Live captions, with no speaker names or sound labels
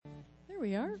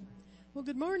we are. Well,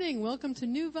 good morning. Welcome to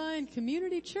New Vine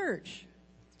Community Church.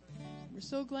 We're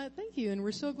so glad, thank you, and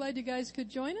we're so glad you guys could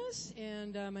join us.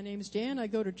 And my name is Jan. I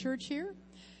go to church here.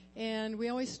 And we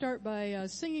always start by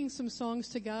singing some songs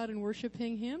to God and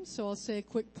worshiping Him. So I'll say a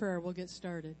quick prayer. We'll get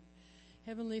started.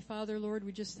 Heavenly Father, Lord,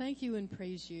 we just thank you and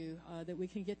praise you that we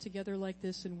can get together like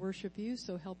this and worship you.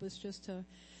 So help us just to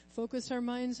focus our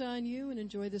minds on you and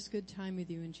enjoy this good time with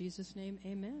you. In Jesus' name,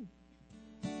 amen.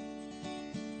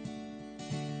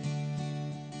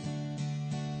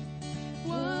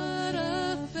 What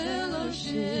a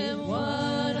fellowship,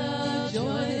 what a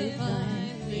joy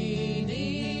divine,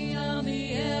 leaning on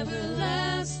the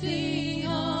everlasting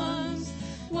arms.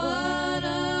 What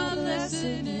a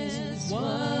blessedness, what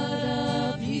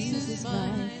a peace is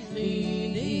mine,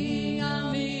 leaning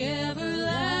on the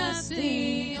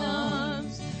everlasting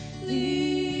arms. Leaning,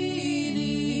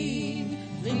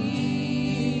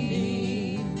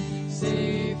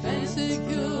 safe and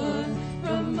secure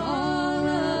from all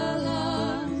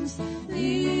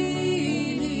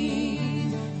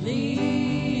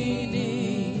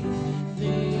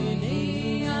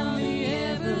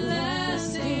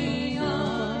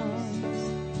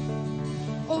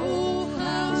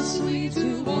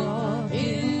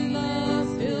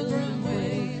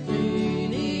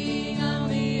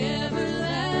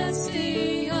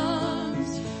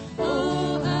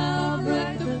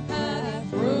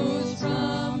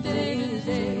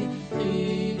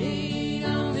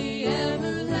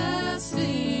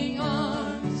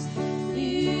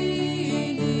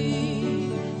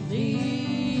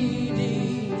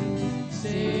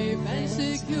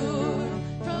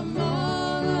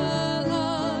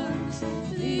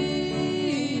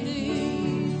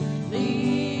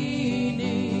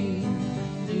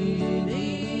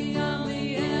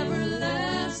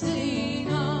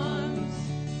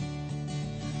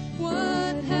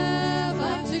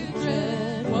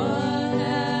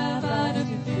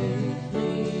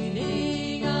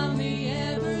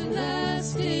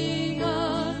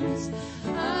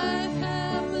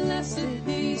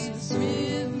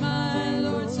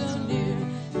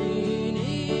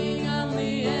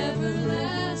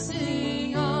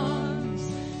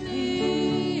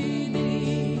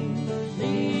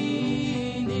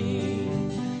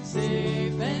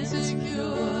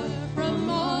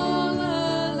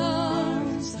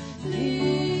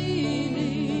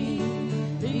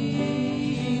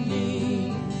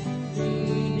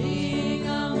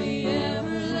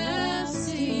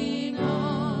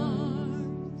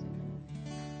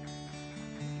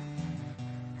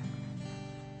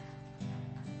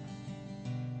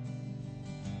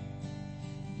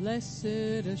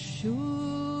blessed assurance,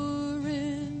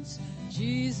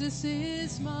 Jesus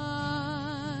is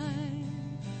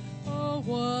mine. Oh,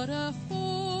 what a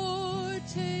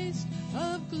foretaste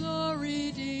of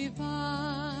glory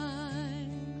divine,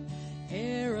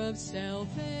 heir of salvation,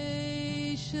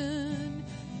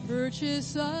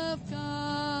 purchase of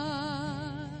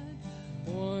God,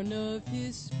 born of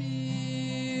His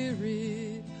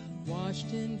Spirit,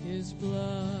 washed in His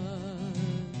blood.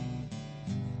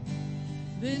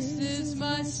 This is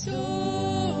my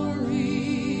story,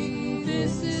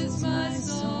 this is my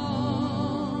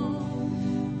song,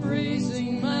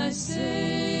 praising my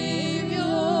Savior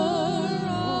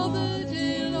all the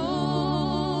day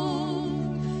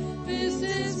long. This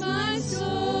is my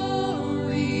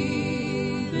story,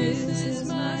 this is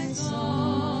my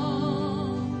song,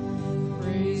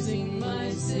 praising my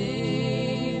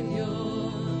Savior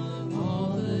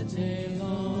all the day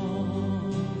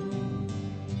long.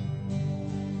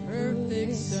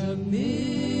 Perfect submission,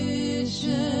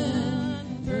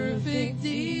 perfect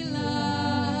delight,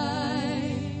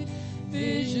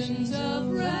 visions of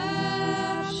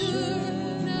rapture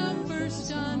now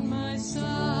burst on my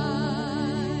sight.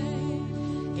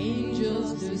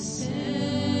 Angels descending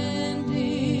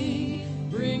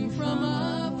bring from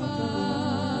above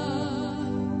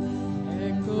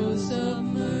echoes of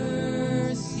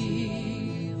mercy,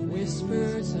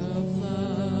 whispers of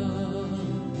love.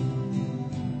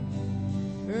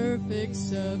 Perfect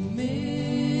submission,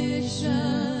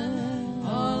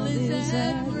 all is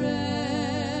at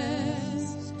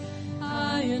rest.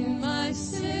 I and my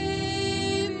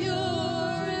Savior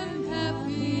am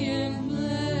happy and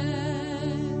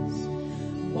blessed,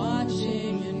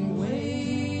 watching and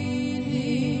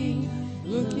waiting,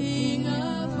 looking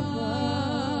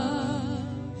above,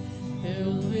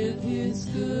 filled with His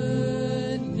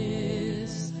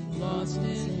goodness, lost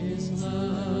in His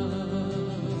love.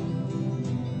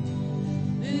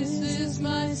 This is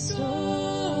my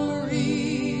story,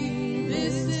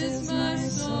 this is my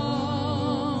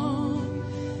song,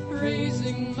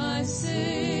 praising my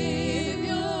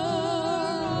Savior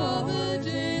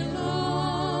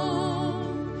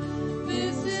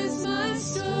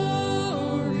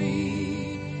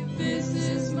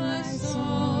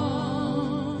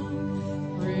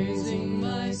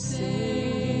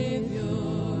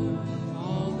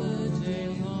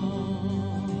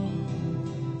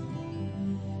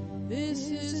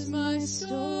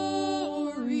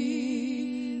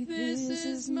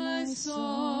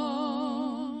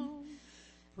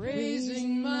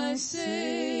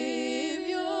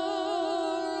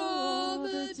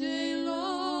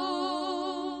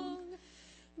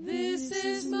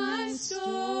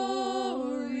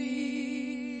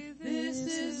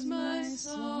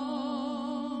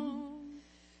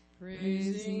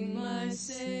praising my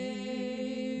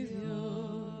Savior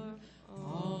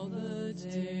all the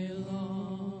day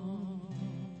long.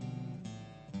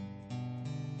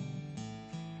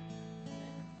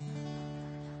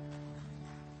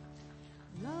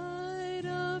 Light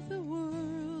of the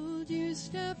world, you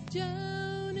step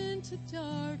down into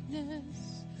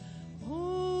darkness.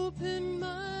 Open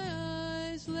my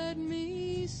eyes, let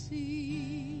me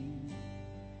see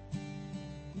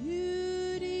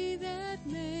beauty that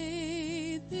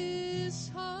made this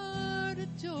heart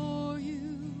adore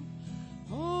you.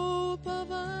 Hope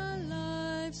of our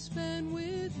life spent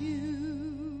with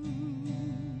you.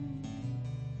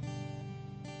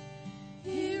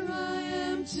 Here I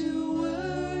am to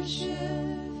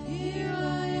worship. Here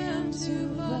I am to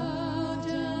bow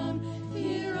down.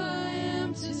 Here I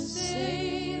am to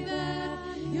say that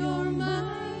you're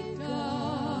my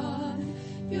God.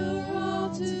 You're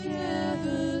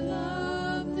altogether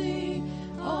lovely,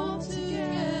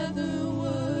 altogether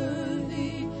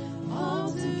worthy,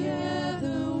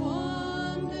 altogether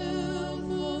wonderful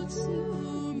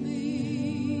to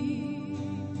me.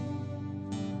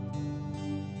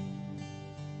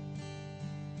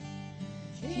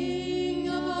 King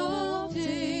of all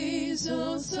days,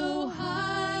 oh so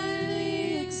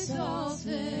highly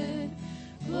exalted,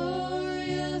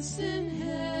 glorious in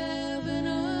heaven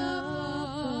above.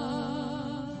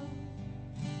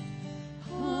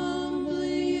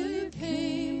 Humbly you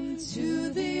came to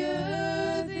the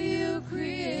earth you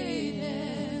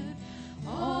created,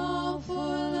 all for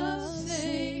love's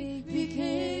sake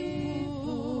became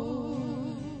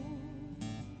poor.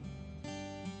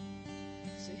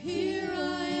 So here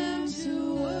I am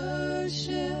to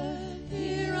worship,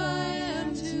 here I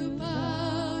am to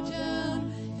bow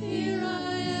down, here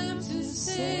I am to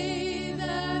say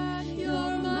that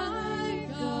you're my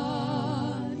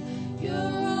God. You're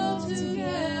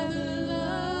altogether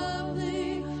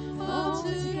lovely,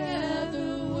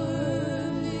 altogether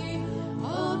worthy,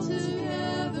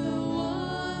 altogether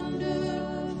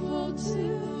wonderful to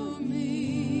me.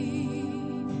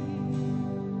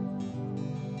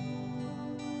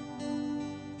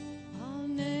 I'll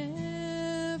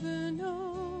never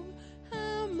know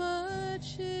how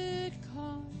much it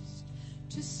cost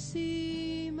to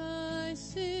see my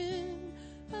sin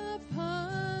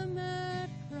upon that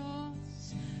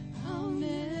cross. I'll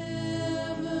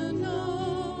never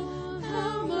know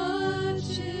how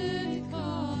much it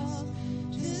cost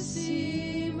to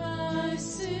see my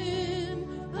sin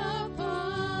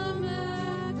upon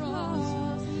that cross.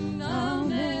 I'll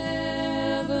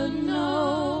never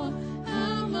know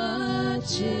how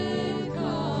much it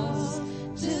cost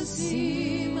to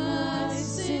see my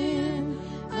sin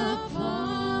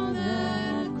upon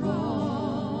that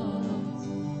cross.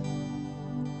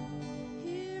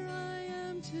 Here I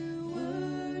am to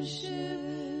worship,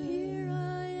 here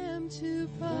I am to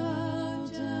bow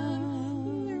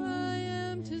down, here I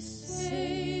am to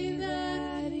say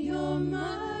that you're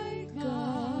my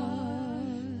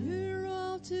God. You're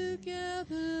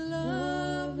altogether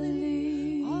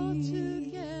lovely,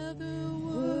 altogether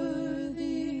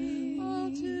worthy,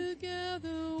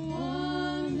 altogether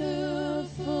wonderful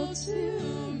to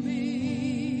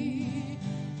me.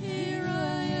 Here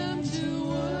I am to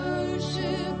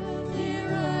worship, here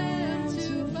I am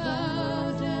to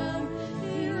bow down,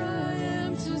 here I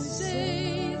am to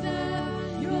say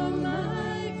that you're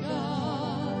my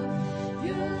God.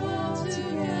 You're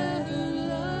altogether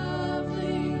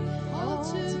lovely,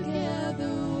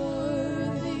 altogether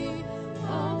worthy,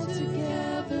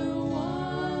 altogether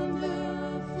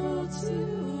wonderful to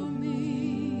me.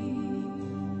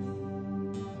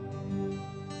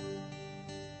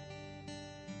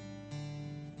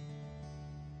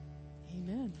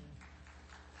 Amen.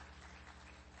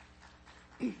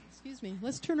 Excuse me.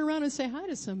 Let's turn around and say hi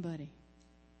to somebody.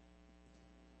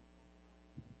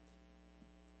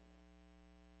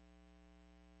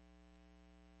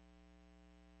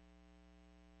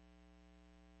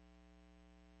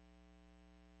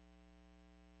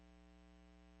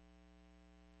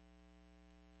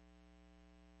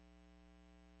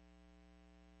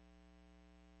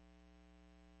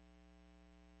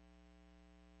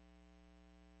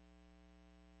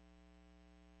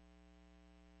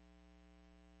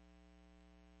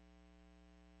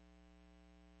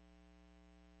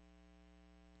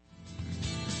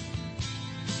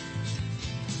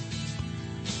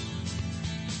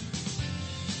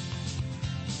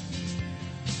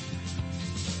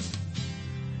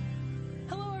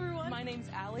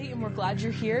 And we're glad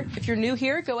you're here. If you're new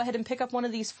here, go ahead and pick up one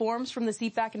of these forms from the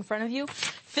seat back in front of you.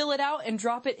 Fill it out and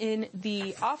drop it in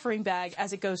the offering bag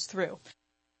as it goes through.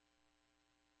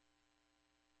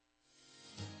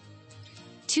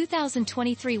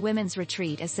 2023 Women's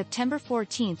Retreat is September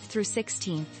 14th through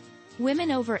 16th.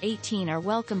 Women over 18 are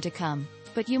welcome to come,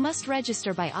 but you must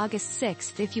register by August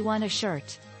 6th if you want a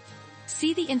shirt.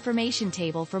 See the information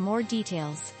table for more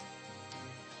details.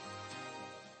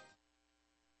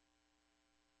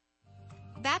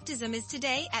 Baptism is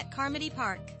today at Carmody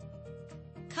Park.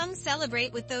 Come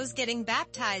celebrate with those getting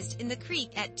baptized in the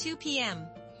creek at 2 p.m.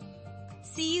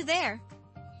 See you there.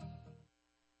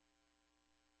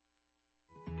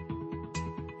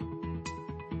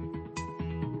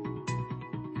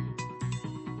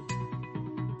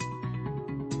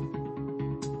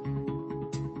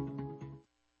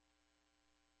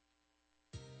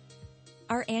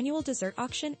 Our annual dessert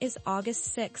auction is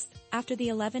August 6th, after the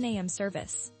 11 a.m.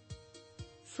 service.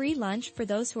 Free lunch for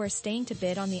those who are staying to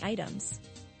bid on the items.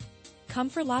 Come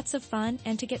for lots of fun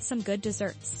and to get some good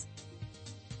desserts.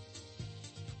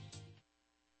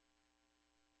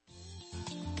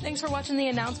 Thanks for watching the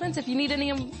announcements. If you need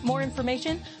any more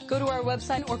information, go to our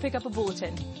website or pick up a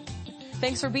bulletin.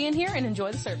 Thanks for being here and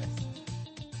enjoy the service.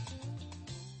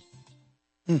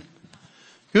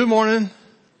 Good morning.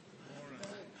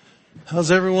 How's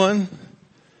everyone?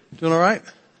 Doing all right?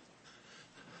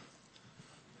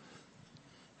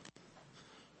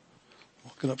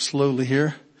 Walking up slowly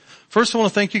here. First, I want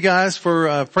to thank you guys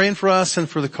for praying for us and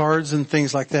for the cards and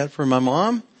things like that for my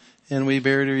mom. And we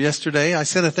buried her yesterday. I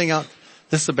sent a thing out.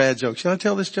 This is a bad joke. Should I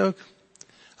tell this joke?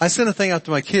 I sent a thing out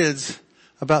to my kids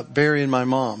about burying my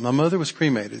mom. My mother was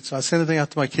cremated, so I sent a thing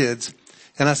out to my kids.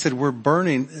 And I said, we're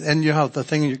burning, and you know how the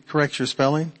thing corrects your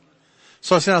spelling?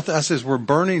 So I sent out, I says, we're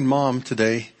burning mom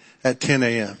today at 10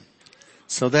 a.m.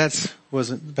 So that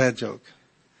wasn't a bad joke.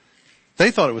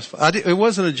 They thought it was, it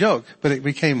wasn't a joke, but it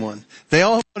became one. They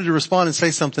all wanted to respond and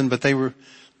say something, but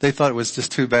they thought it was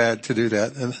just too bad to do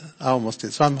that. And I almost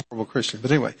did. So I'm a horrible Christian. But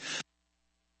anyway,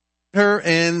 her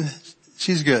and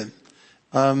she's good.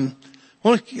 I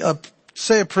want to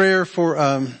say a prayer for,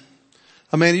 a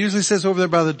man who usually sits over there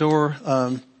by the door.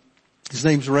 His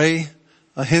name's Ray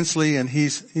Hensley, and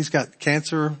he's got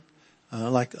cancer,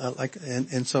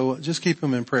 and so just keep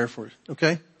him in prayer for it,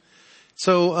 okay?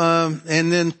 So,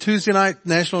 and then Tuesday night,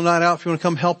 National Night Out, if you want to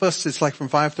come help us, it's like from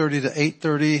 5:30 to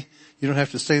 8:30. You don't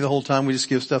have to stay the whole time. We just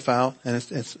give stuff out, and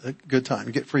it's a good time.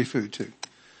 You get free food too.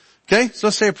 Okay, so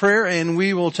let's say a prayer, and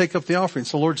we will take up the offering.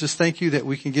 So Lord, just thank you that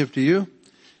we can give to you.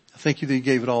 Thank you that you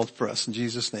gave it all for us. In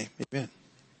Jesus' name, amen.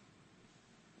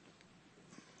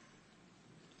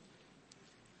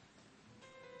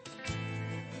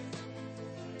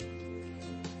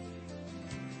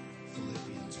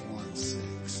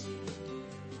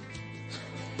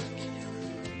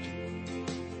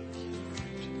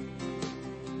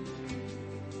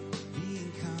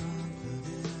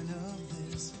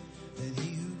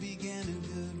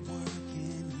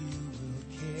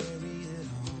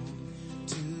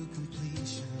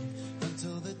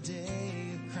 Till the day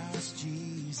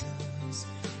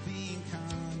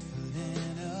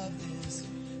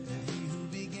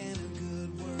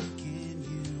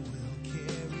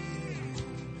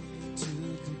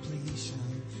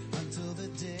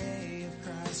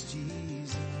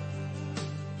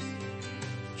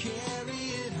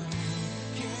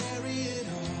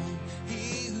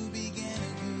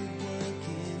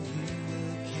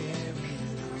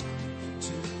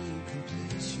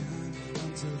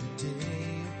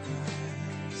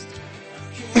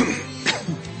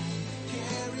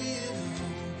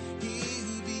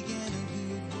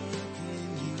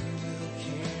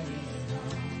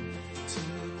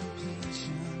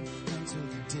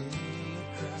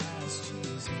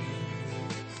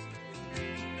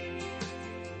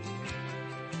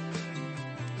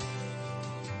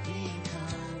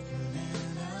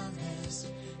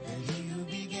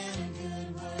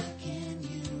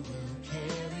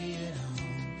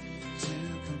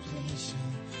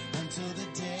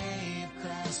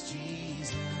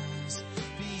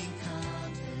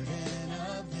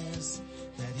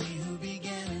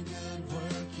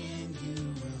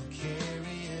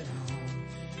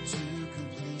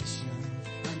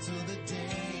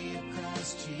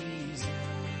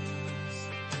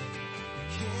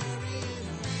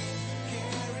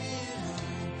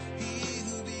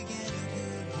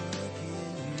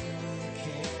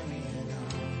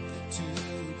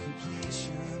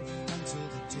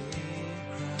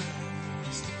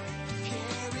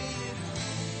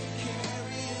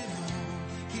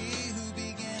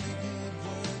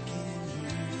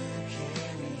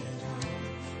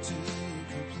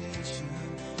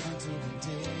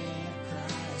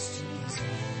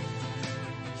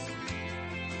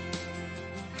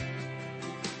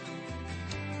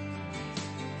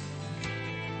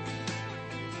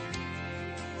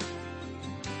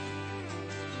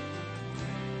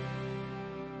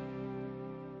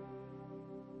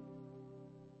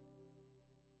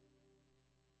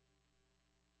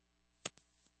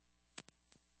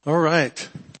All right.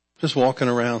 Just walking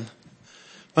around.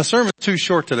 My sermon's too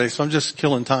short today, so I'm just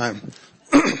killing time.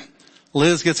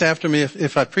 Liz gets after me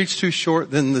if I preach too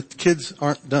short, then the kids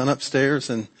aren't done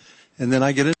upstairs and then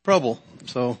I get in trouble.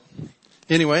 So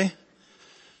anyway,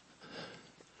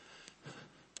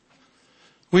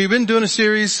 we've been doing a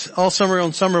series all summer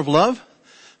on Summer of Love,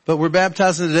 but we're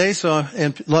baptizing today.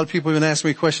 And a lot of people have been asking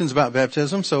me questions about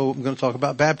baptism. So I'm going to talk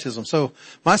about baptism. So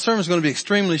my sermon is going to be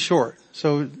extremely short.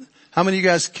 So how many of you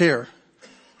guys care?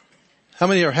 How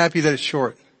many are happy that it's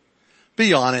short?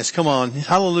 Be honest. Come on.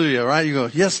 Hallelujah. Right? You go,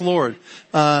 yes, Lord.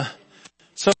 So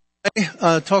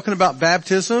talking about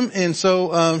baptism. And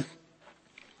so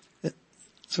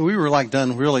we were like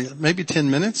done really maybe 10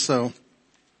 minutes. So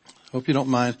hope you don't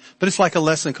mind, but it's like a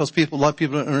lesson because a lot of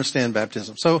people don't understand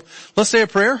baptism. So let's say a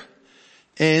prayer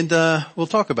and, we'll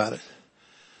talk about it.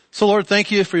 So Lord,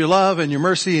 thank you for your love and your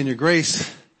mercy and your grace.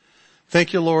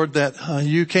 Thank you, Lord, that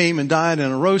you came and died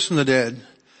and arose from the dead.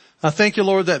 I thank you,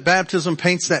 Lord, that baptism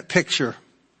paints that picture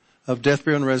of death,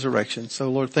 burial, and resurrection. So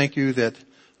Lord, thank you that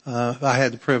I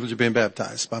had the privilege of being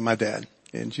baptized by my dad.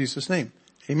 In Jesus' name,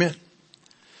 amen.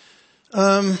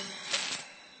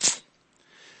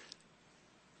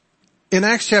 In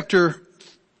Acts chapter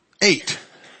 8,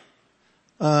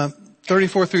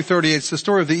 34 through 38, it's the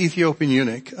story of the Ethiopian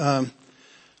eunuch.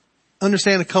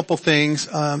 Understand a couple things.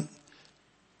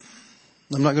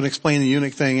 I'm not going to explain the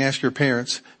eunuch thing. Ask your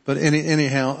parents. But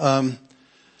anyhow,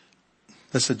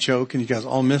 that's a joke and you guys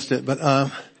all missed it.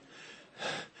 But,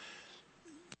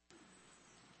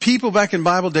 people back in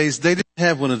Bible days, they didn't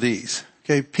have one of these.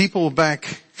 Okay. People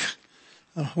back,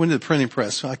 when did the printing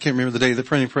press? I can't remember the day of the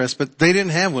printing press, but they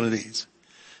didn't have one of these.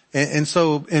 And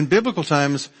so in biblical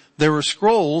times, there were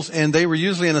scrolls and they were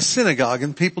usually in a synagogue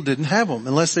and people didn't have them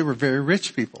unless they were very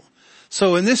rich people.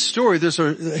 So in this story,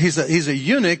 he's a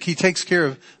eunuch. He takes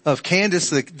care of Candace,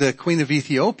 the queen of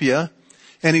Ethiopia,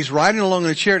 and he's riding along in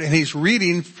a chariot and he's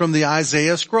reading from the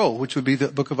Isaiah scroll, which would be the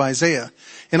book of Isaiah.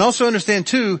 And also understand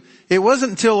too, it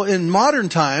wasn't until in modern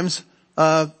times,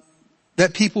 that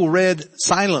people read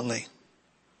silently.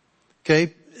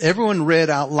 Okay. Everyone read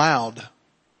out loud.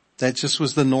 That just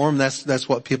was the norm. That's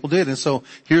what people did. And so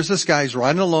here's this guy, he's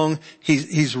riding along.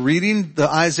 He's reading the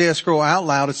Isaiah scroll out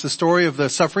loud. It's the story of the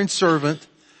suffering servant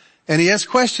and he has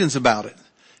questions about it.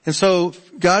 And so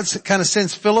God kind of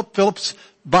sends Philip. Philip's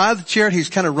by the chariot. He's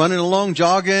kind of running along,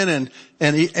 jogging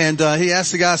and he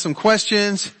asks the guy some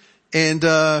questions and,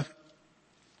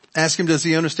 ask him, does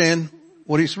he understand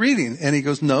what he's reading? And he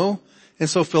goes, no. And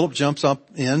so Philip jumps up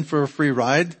in for a free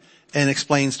ride and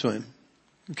explains to him.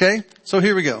 Okay. So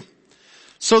here we go.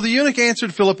 So the eunuch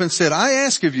answered Philip and said, I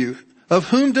ask of you, of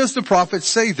whom does the prophet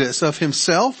say this, of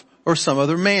himself or some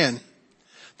other man?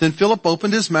 Then Philip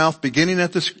opened his mouth, beginning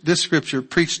at this scripture,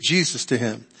 preached Jesus to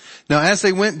him. Now as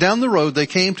they went down the road, they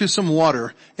came to some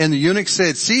water, and the eunuch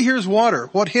said, see, here's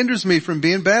water. What hinders me from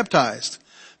being baptized?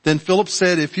 Then Philip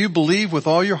said, if you believe with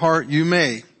all your heart, you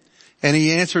may. And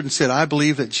he answered and said, I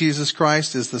believe that Jesus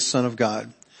Christ is the Son of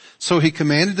God. So he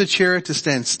commanded the chariot to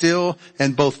stand still,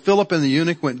 and both Philip and the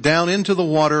eunuch went down into the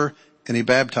water, and he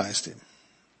baptized him.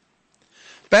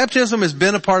 Baptism has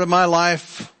been a part of my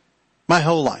life, my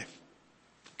whole life.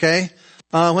 Okay?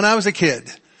 When I was a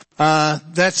kid,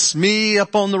 that's me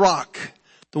up on the rock,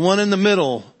 the one in the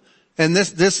middle. And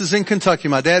this is in Kentucky.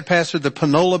 My dad pastored the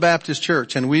Panola Baptist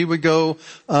Church, and we would go,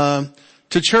 to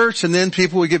church, and then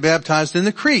people would get baptized in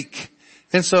the creek.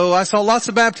 And so I saw lots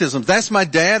of baptisms. That's my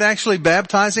dad actually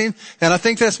baptizing, and I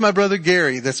think that's my brother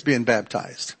Gary that's being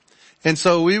baptized. And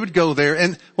so we would go there.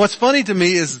 And what's funny to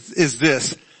me is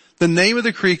this. The name of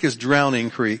the creek is Drowning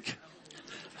Creek.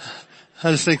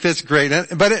 I just think that's great.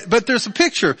 But there's a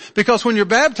picture, because when you're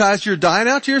baptized, you're dying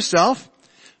out to yourself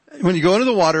when you go into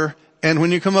the water, and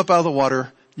when you come up out of the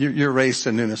water, you're raised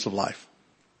to newness of life.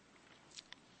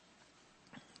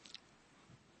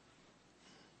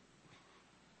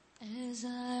 As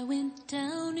I went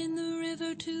down in the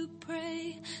river to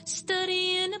pray,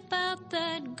 studying about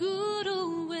that good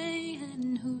old way,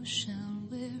 and who shall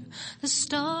wear the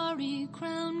starry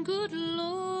crown? Good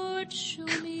Lord, show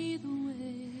me the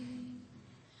way.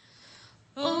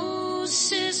 Oh,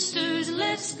 sisters,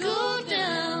 let's go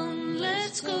down,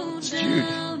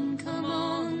 come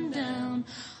on down.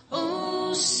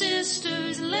 Oh,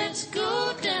 sisters, let's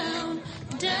go down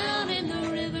in the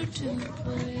river to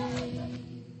pray.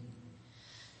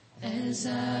 As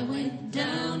I went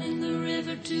down in the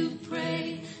river to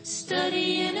pray,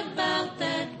 studying about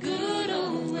that good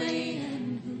old way,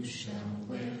 and who shall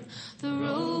wear the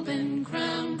robe and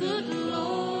crown? Good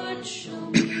Lord, show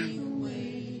me the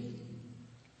way.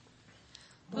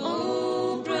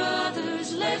 Oh,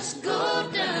 brothers, let's go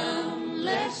down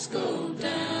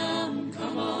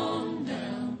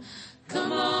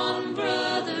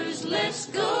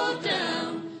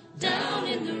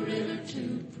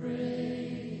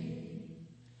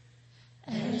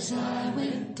As I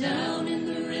went down in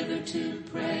the river to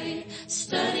pray,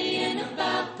 studying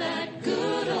about that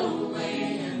good old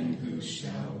way, and who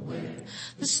shall wear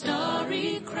the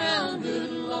starry crown?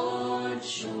 Good Lord,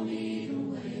 show me the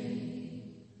way.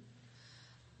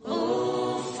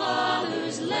 Oh,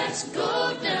 fathers, let's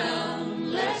go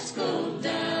down,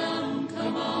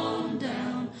 come on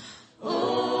down.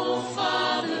 Oh,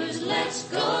 fathers, let's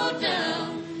go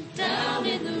down, down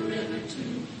in the river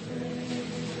to pray.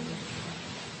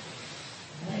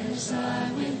 As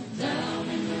I went down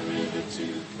in the river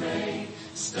to pray,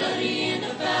 studying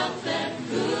about that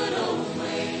good old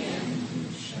way, and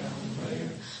who shall wear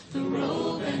the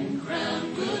robe and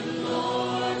crown? Good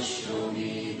Lord, show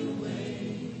me the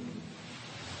way.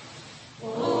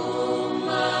 Oh,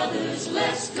 mothers,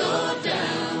 let's go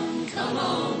down, come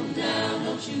on down,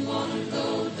 don't you want to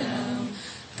go down?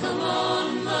 Come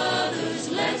on, mothers,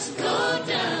 let's go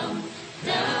down,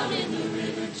 down in the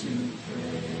river to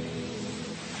pray.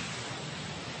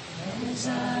 As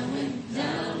I went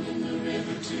down in the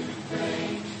river to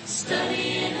pray,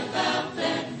 studying about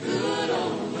that good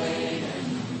old way, and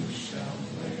who shall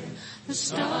wear the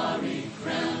starry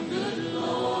crown? Good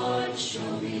Lord,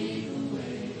 show me the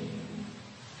way.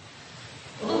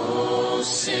 Oh,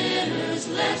 sinners,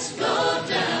 let's go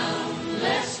down,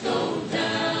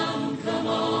 come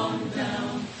on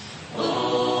down.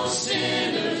 Oh,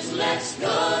 sinners, let's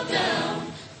go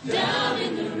down, down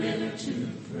in the river to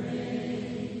pray.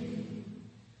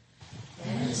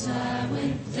 As I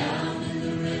went down in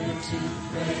the river to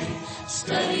pray,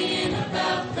 studying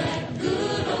about that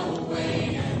good old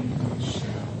way, and who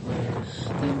shall wear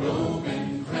the robe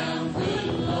and crown? Good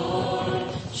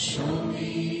Lord, show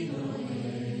me the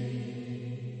way.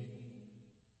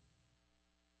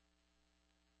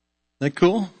 Isn't that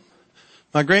cool?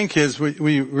 My grandkids,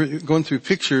 we were going through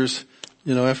pictures,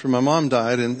 after my mom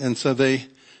died, and so they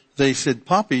said,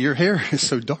 "Poppy, your hair is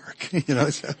so dark."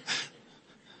 So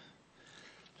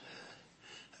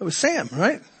it was Sam,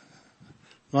 right?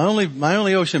 My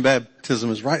only ocean baptism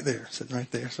is right there, sitting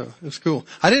right there. So it was cool.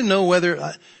 I didn't know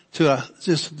whether to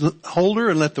just hold her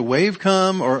and let the wave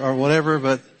come or whatever,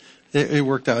 but it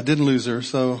worked out. I didn't lose her.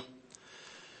 So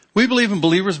we believe in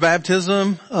believers'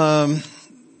 baptism.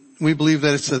 We believe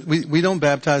that we don't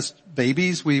baptize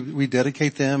babies. We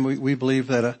dedicate them. We believe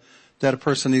that a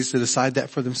person needs to decide that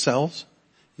for themselves.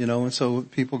 And so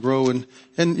people grow and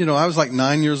I was like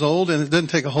 9 years old, and it doesn't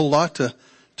take a whole lot to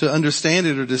understand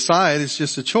it or decide. It's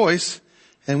just a choice.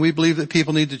 And we believe that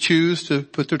people need to choose to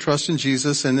put their trust in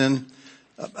Jesus and then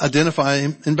identify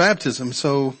him in baptism.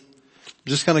 So I'm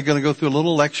just kind of going to go through a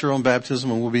little lecture on baptism,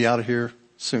 and we'll be out of here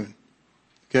soon.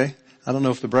 Okay? I don't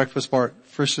know if the breakfast part,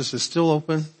 Frisch's, is still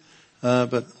open,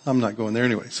 but I'm not going there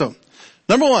anyway. So,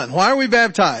 number one, why are we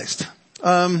baptized?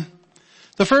 The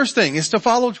first thing is to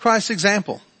follow Christ's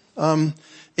example.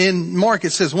 In Mark,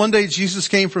 it says, one day Jesus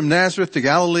came from Nazareth to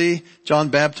Galilee. John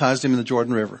baptized him in the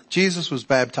Jordan River. Jesus was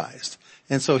baptized.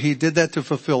 And so he did that to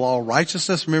fulfill all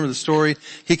righteousness. Remember the story?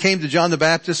 He came to John the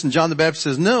Baptist, and John the Baptist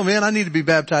says, "No, man, I need to be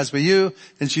baptized by you."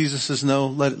 And Jesus says, "No,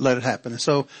 let it happen." And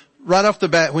so right off the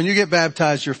bat, when you get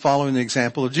baptized, you're following the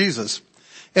example of Jesus.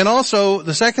 And also,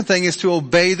 the second thing is to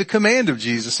obey the command of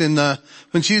Jesus.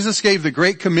 When Jesus gave the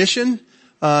Great Commission,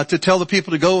 to tell the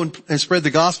people to go and spread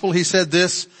the gospel, he said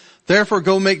this, "Therefore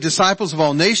go make disciples of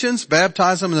all nations,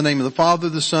 baptize them in the name of the Father,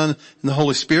 the Son, and the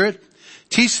Holy Spirit.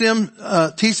 Teach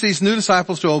these new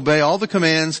disciples to obey all the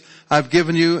commands I've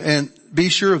given you, and be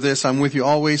sure of this, I'm with you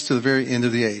always to the very end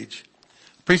of the age."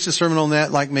 I preached a sermon on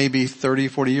that like maybe 30,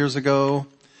 40 years ago.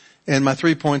 And my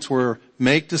 3 points were: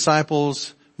 make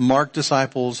disciples, mark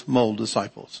disciples, mold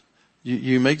disciples.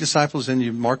 You make disciples and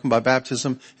you mark them by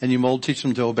baptism, and you mold, teach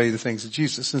them to obey the things of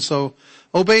Jesus. And so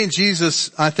obeying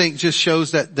Jesus, I think, just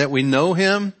shows that we know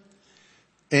him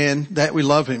and that we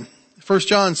love him. 1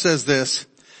 John says this,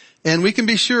 "And we can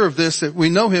be sure of this, that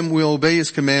we know him, we'll obey his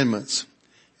commandments."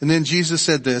 And then Jesus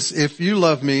said this, "If you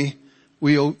love me,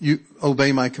 you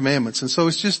obey my commandments." And so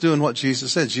it's just doing what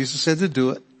Jesus said. Jesus said to do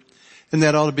it, and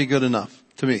that ought to be good enough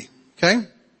to me. Okay?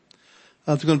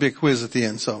 There's going to be a quiz at the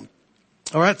end, so.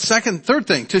 All right, third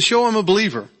thing, to show I'm a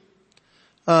believer.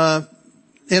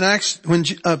 In Acts, when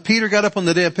Peter got up on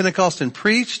the day of Pentecost and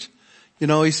preached,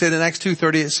 he said in Acts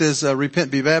 2:30, it says,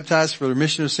 "Repent, be baptized for the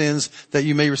remission of sins, that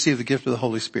you may receive the gift of the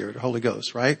Holy Spirit," or Holy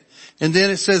Ghost, right? And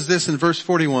then it says this in verse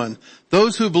 41,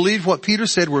 "Those who believed what Peter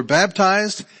said were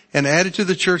baptized and added to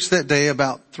the church that day,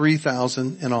 about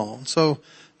 3,000 in all." So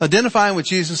identifying with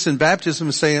Jesus in baptism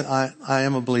is saying, I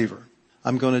am a believer.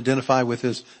 I'm going to identify with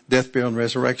his death, burial, and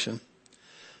resurrection.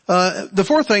 The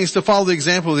fourth thing is to follow the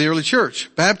example of the early church.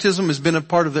 Baptism has been a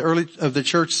part of the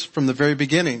church from the very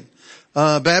beginning.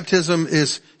 Baptism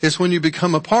is when you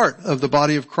become a part of the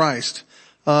body of Christ.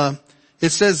 It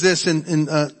says this in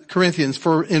Corinthians,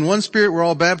 for in one Spirit we're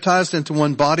all baptized into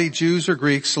one body, Jews or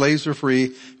Greeks, slaves or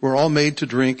free. We're all made to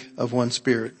drink of one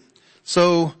Spirit.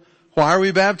 So why are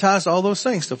we baptized? All those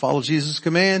things, to follow Jesus'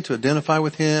 command, to identify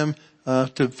with Him,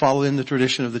 to follow in the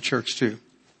tradition of the church too.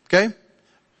 Okay?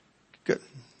 Good.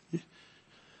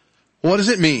 What does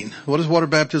it mean? What does water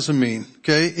baptism mean?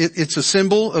 Okay? It's a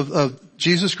symbol of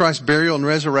Jesus Christ's burial and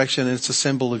resurrection, and it's a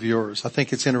symbol of yours. I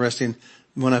think it's interesting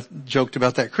when I joked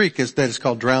about that creek, is that it's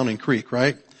called Drowning Creek,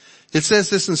 right? It says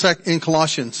this in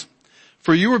Colossians.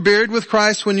 For you were buried with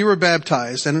Christ when you were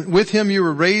baptized, and with Him you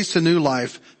were raised to new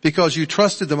life because you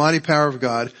trusted the mighty power of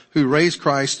God who raised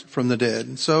Christ from the dead.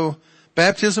 And so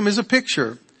baptism is a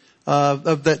picture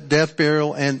of that death,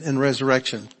 burial, and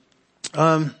resurrection.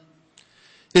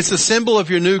 It's a symbol of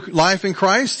your new life in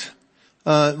Christ.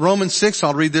 Romans 6,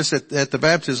 I'll read this at the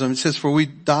baptism. It says, for we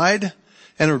died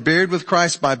and were buried with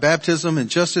Christ by baptism, and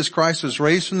just as Christ was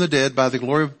raised from the dead by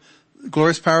the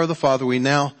glorious power of the Father, we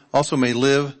now also may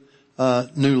live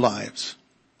new lives.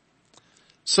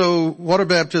 So water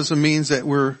baptism means that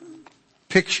we're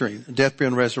picturing death,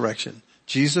 burial, and resurrection.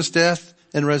 Jesus' death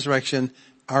and resurrection,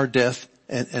 our death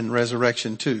and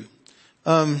resurrection too.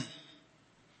 In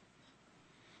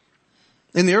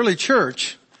the early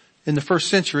church, in the first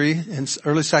century and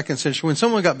early second century, when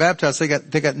someone got baptized,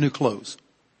 they got new clothes.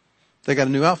 They got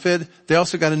a new outfit. They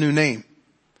also got a new name.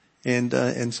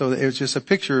 And so it was just a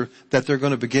picture that they're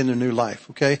going to begin a new life.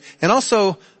 Okay. And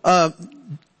also,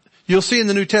 you'll see in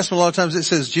the New Testament a lot of times it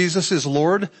says Jesus is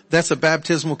Lord. That's a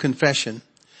baptismal confession.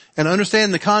 And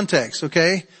understand the context.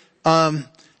 Okay.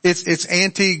 It's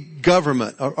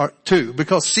anti-government too,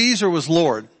 because Caesar was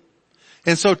Lord.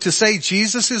 And so to say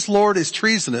Jesus is Lord is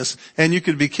treasonous, and you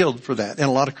could be killed for that. And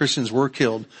a lot of Christians were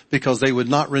killed because they would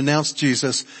not renounce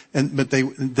Jesus, but they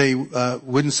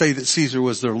wouldn't say that Caesar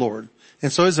was their Lord.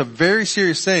 And so it's a very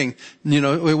serious thing. You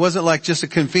know, it wasn't like just a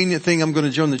convenient thing, I'm going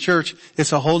to join the church.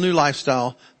 It's a whole new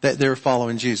lifestyle that they're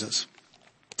following Jesus.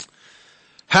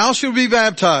 How should we be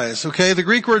baptized? Okay, the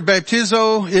Greek word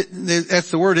baptizo, that's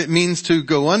the word. It means to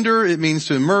go under, it means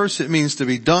to immerse, it means to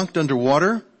be dunked under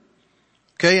water.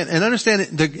 Okay, and understand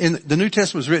the New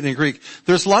Testament was written in Greek.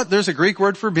 There's a Greek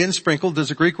word for being sprinkled, there's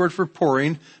a Greek word for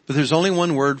pouring, but there's only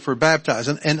one word for baptize.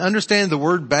 And understand the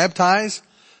word baptize,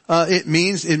 it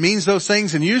means those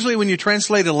things, and usually when you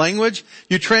translate a language,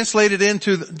 you translate it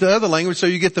into the other language so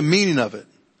you get the meaning of it.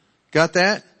 Got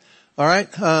that?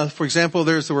 Alright, for example,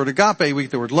 there's the word agape, we get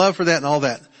the word love for that and all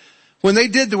that. When they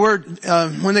did the word,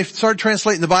 when they started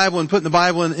translating the Bible and putting the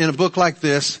Bible in a book like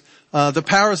this, the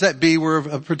powers that be were of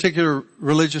a particular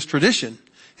religious tradition.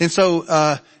 And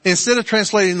so, instead of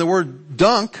translating the word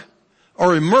dunk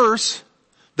or immerse,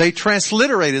 they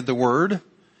transliterated the word,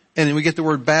 and then we get the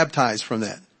word baptize from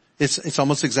that. It's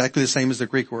almost exactly the same as the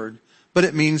Greek word, but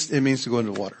it means to go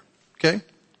into water. Okay?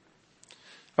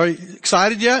 Are you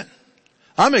excited yet?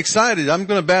 I'm excited. I'm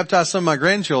going to baptize some of my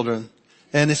grandchildren,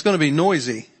 and it's going to be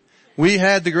noisy. We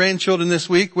had the grandchildren this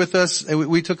week with us.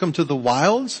 We took them to the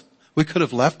wilds. We could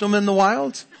have left them in the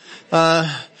wilds.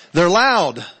 They're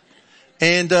loud.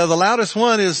 And, the loudest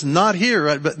one is not here,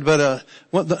 right? But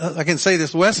I can say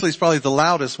this, Wesley's probably the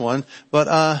loudest one,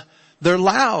 but, they're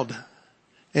loud.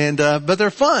 And, but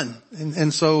they're fun.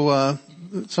 And so,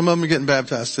 some of them are getting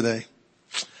baptized today.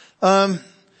 The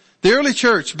early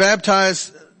church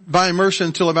baptized by immersion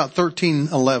until about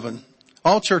 1311.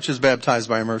 All churches baptized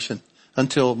by immersion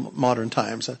until modern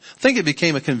times. I think it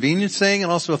became a convenience thing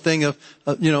and also a thing of,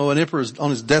 an emperor's on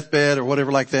his deathbed or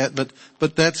whatever like that.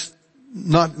 But that's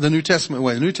not the New Testament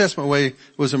way. The New Testament way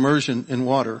was immersion in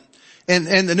water. And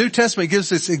the New Testament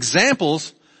gives us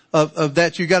examples of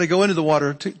that. You got to go into the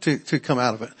water to come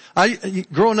out of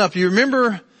it. Growing up,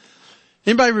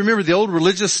 anybody remember the old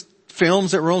religious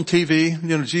films that were on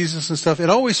TV, Jesus and stuff? It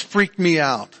always freaked me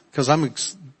out because I'm a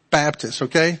Baptist,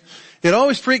 okay? It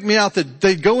always freaked me out that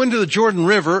they'd go into the Jordan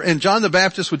River and John the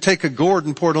Baptist would take a gourd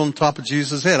and pour it on top of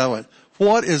Jesus' head. I went,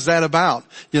 what is that about?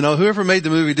 Whoever made the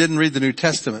movie didn't read the New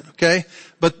Testament, okay?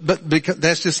 But because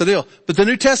that's just the deal. But the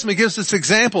New Testament gives us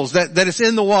examples that it's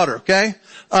in the water, okay?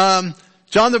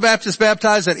 John the Baptist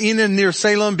baptized at Enon near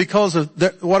Salem because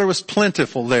the water was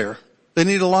plentiful there. They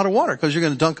need a lot of water because you're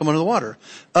going to dunk them under the water.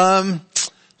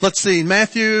 Let's see,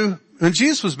 Matthew, when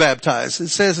Jesus was baptized, it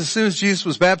says as soon as Jesus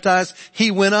was baptized, he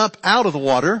went up out of the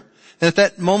water. And at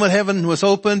that moment, heaven was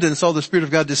opened and saw the Spirit of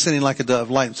God descending like a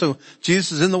dove, light. So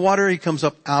Jesus is in the water, he comes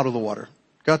up out of the water.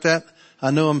 Got that?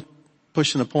 I know I'm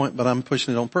pushing a point, but I'm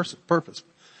pushing it on purpose.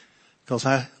 Because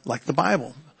I like the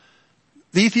Bible.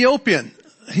 The Ethiopian,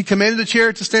 he commanded the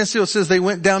chariot to stand still. It says they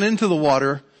went down into the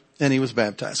water and he was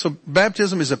baptized. So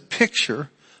baptism is a picture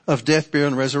of death, burial,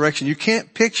 and resurrection. You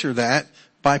can't picture that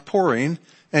by pouring,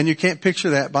 and you can't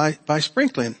picture that by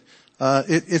sprinkling.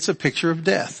 It's a picture of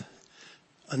death.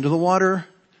 Under the water,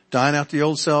 dying out the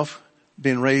old self,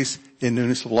 being raised in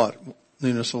newness of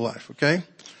life. Okay?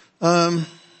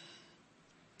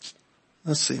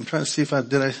 Let's see. I'm trying to see if I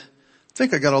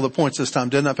think I got all the points this time,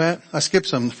 didn't I, Pat? I skipped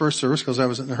some in the first service because I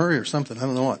was in a hurry or something. I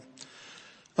don't know what.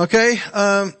 Okay.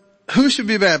 Who should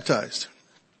be baptized?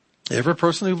 Every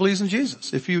person who believes in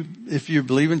Jesus. If you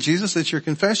believe in Jesus, it's your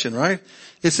confession, right?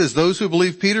 It says those who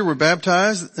believe Peter were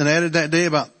baptized and added that day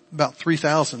about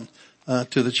 3,000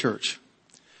 to the church.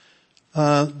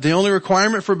 The only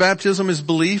requirement for baptism is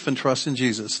belief and trust in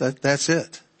Jesus. That's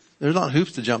it. There's not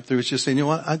hoops to jump through. It's just saying, you know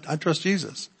what? I trust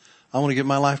Jesus. I want to give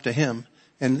my life to him.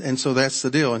 And so that's the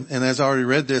deal. And as I already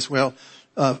read this,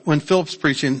 when Philip's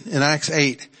preaching in Acts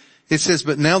 8, it says,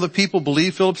 but now the people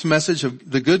believe Philip's message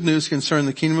of the good news concerning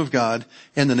the kingdom of God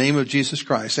and the name of Jesus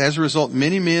Christ. As a result,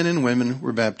 many men and women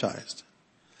were baptized.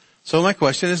 So my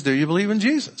question is, do you believe in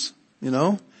Jesus? You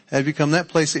know, have you come that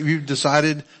place that you've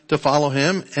decided to follow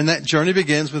him? And that journey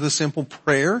begins with a simple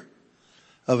prayer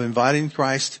of inviting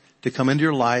Christ to come into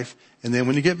your life. And then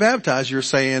when you get baptized, you're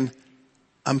saying,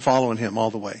 I'm following him all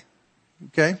the way.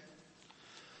 Okay?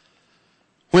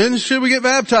 When should we get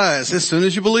baptized? As soon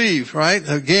as you believe, right?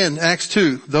 Again, Acts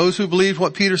 2. Those who believed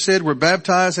what Peter said were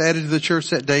baptized, added to the church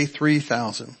that day,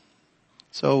 3,000.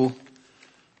 So,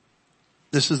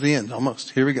 this is the end,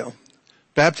 almost. Here we go.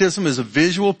 Baptism is a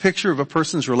visual picture of a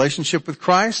person's relationship with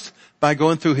Christ by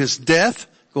going through his death,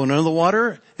 going under the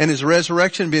water, and his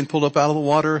resurrection, being pulled up out of the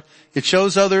water. It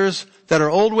shows others that our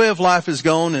old way of life is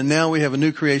gone, and now we have a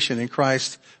new creation in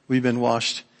Christ. We've been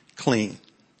washed clean.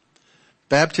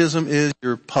 Baptism is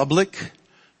your public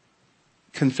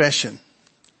confession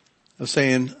of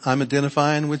saying, I'm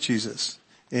identifying with Jesus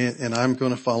and I'm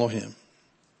going to follow him.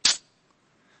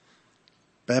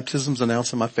 Baptism's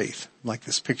announcing my faith, like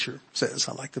this picture says.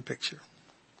 I like the picture.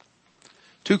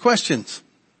 2 questions.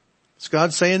 What's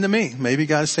God saying to me? Maybe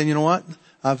God is saying, you know what?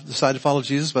 I've decided to follow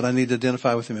Jesus, but I need to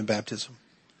identify with him in baptism.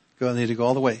 I need to go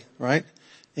all the way, right?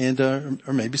 And,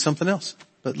 or maybe something else.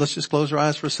 But let's just close our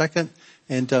eyes for a second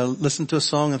and listen to a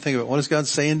song and think about what is God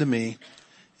saying to me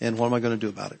and what am I going to do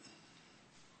about it?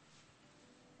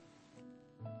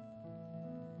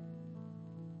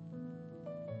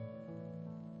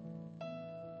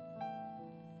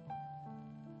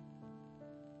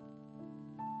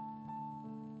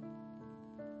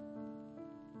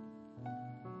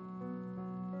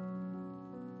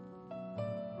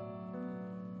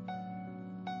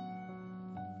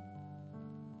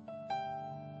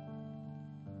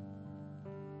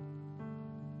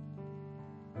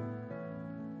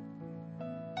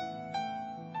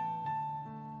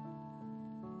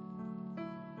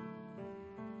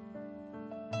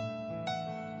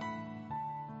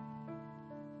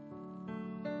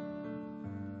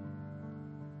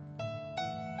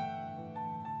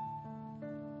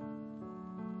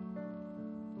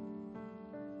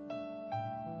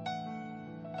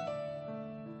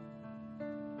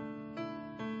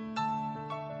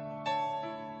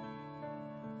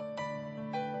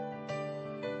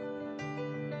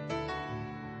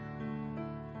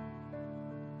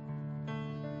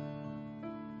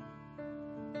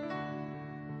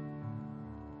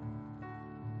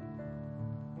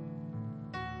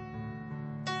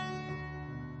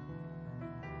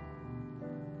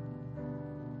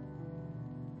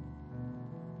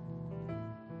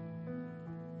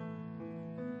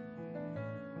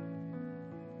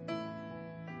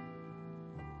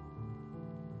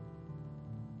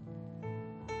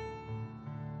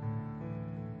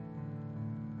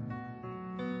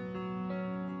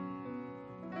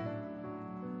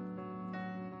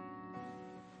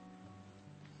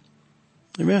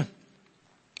 Amen.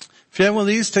 If you have one of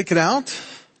these, take it out.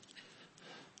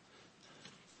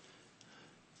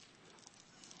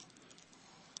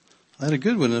 I had a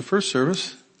good one in the first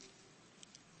service.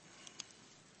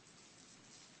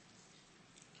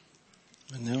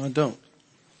 And now I don't.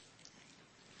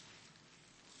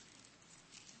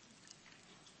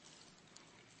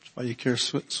 That's why you carry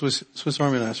Swiss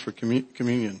Army knives for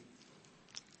communion.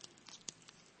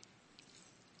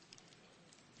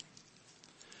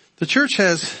 The church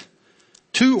has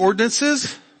 2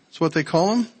 ordinances. That's what they call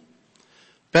them.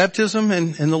 Baptism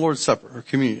and the Lord's Supper or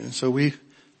communion. So we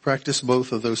practice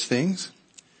both of those things.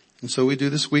 And so we do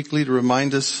this weekly to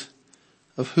remind us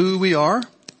of who we are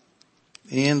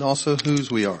and also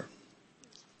whose we are.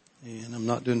 And I'm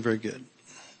not doing very good.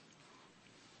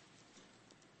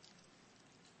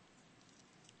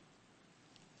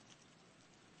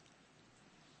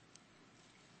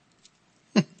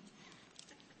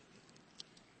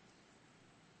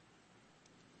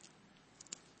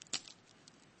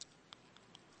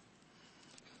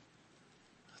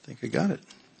 Okay, got it.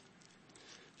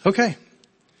 Okay.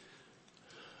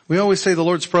 We always say the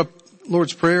Lord's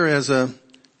Prayer as a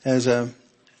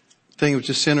thing of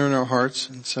just center in our hearts.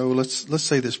 And so let's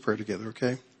say this prayer together,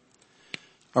 okay?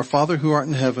 Our Father who art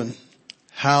in heaven,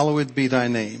 hallowed be thy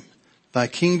name. Thy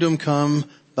kingdom come,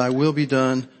 thy will be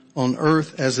done on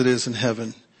earth as it is in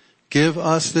heaven. Give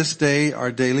us this day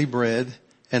our daily bread,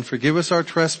 and forgive us our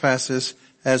trespasses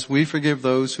as we forgive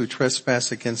those who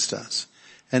trespass against us.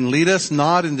 And lead us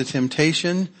not into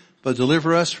temptation, but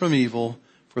deliver us from evil.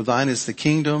 For thine is the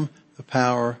kingdom, the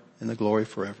power, and the glory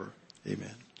forever.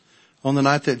 Amen. On the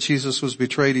night that Jesus was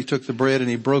betrayed, he took the bread and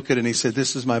he broke it and he said,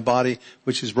 this is my body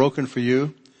which is broken for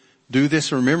you. Do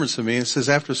this in remembrance of me. And it says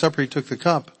after supper he took the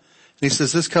cup. And he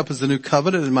says, this cup is the new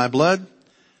covenant in my blood.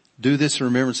 Do this in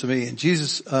remembrance of me.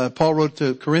 And Paul wrote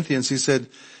to Corinthians, he said,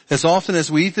 as often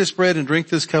as we eat this bread and drink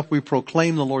this cup, we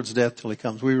proclaim the Lord's death till he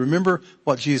comes. We remember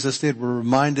what Jesus did. We're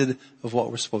reminded of what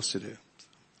we're supposed to do.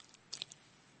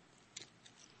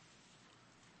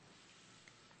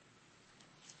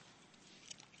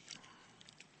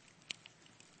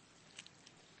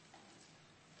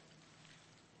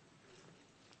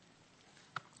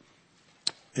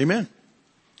 Amen.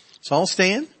 So I'll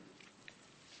stand.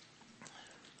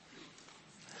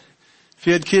 If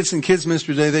you had kids in kids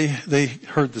ministry today, they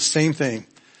heard the same thing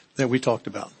that we talked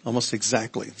about. Almost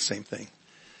exactly the same thing.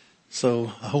 So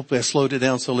hopefully I slowed it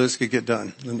down so Liz could get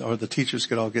done, or the teachers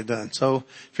could all get done. So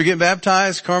if you're getting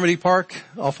baptized, Carmody Park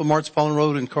off of Martz Pollen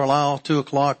Road in Carlisle,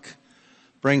 2:00,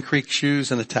 bring Creek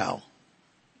shoes and a towel.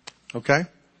 Okay?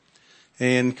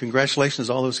 And congratulations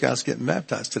to all those guys getting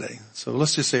baptized today. So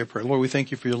let's just say a prayer. Lord, we thank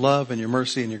you for your love and your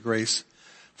mercy and your grace.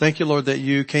 Thank you, Lord, that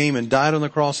you came and died on the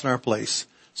cross in our place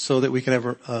so that we can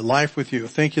have a life with you.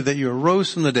 Thank you that you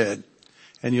arose from the dead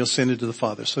and you'll send it to the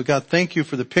Father. So God, thank you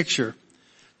for the picture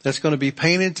that's going to be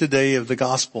painted today of the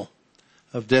gospel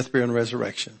of death, burial, and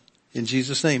resurrection. In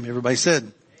Jesus' name, everybody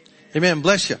said, Amen.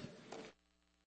 Bless you.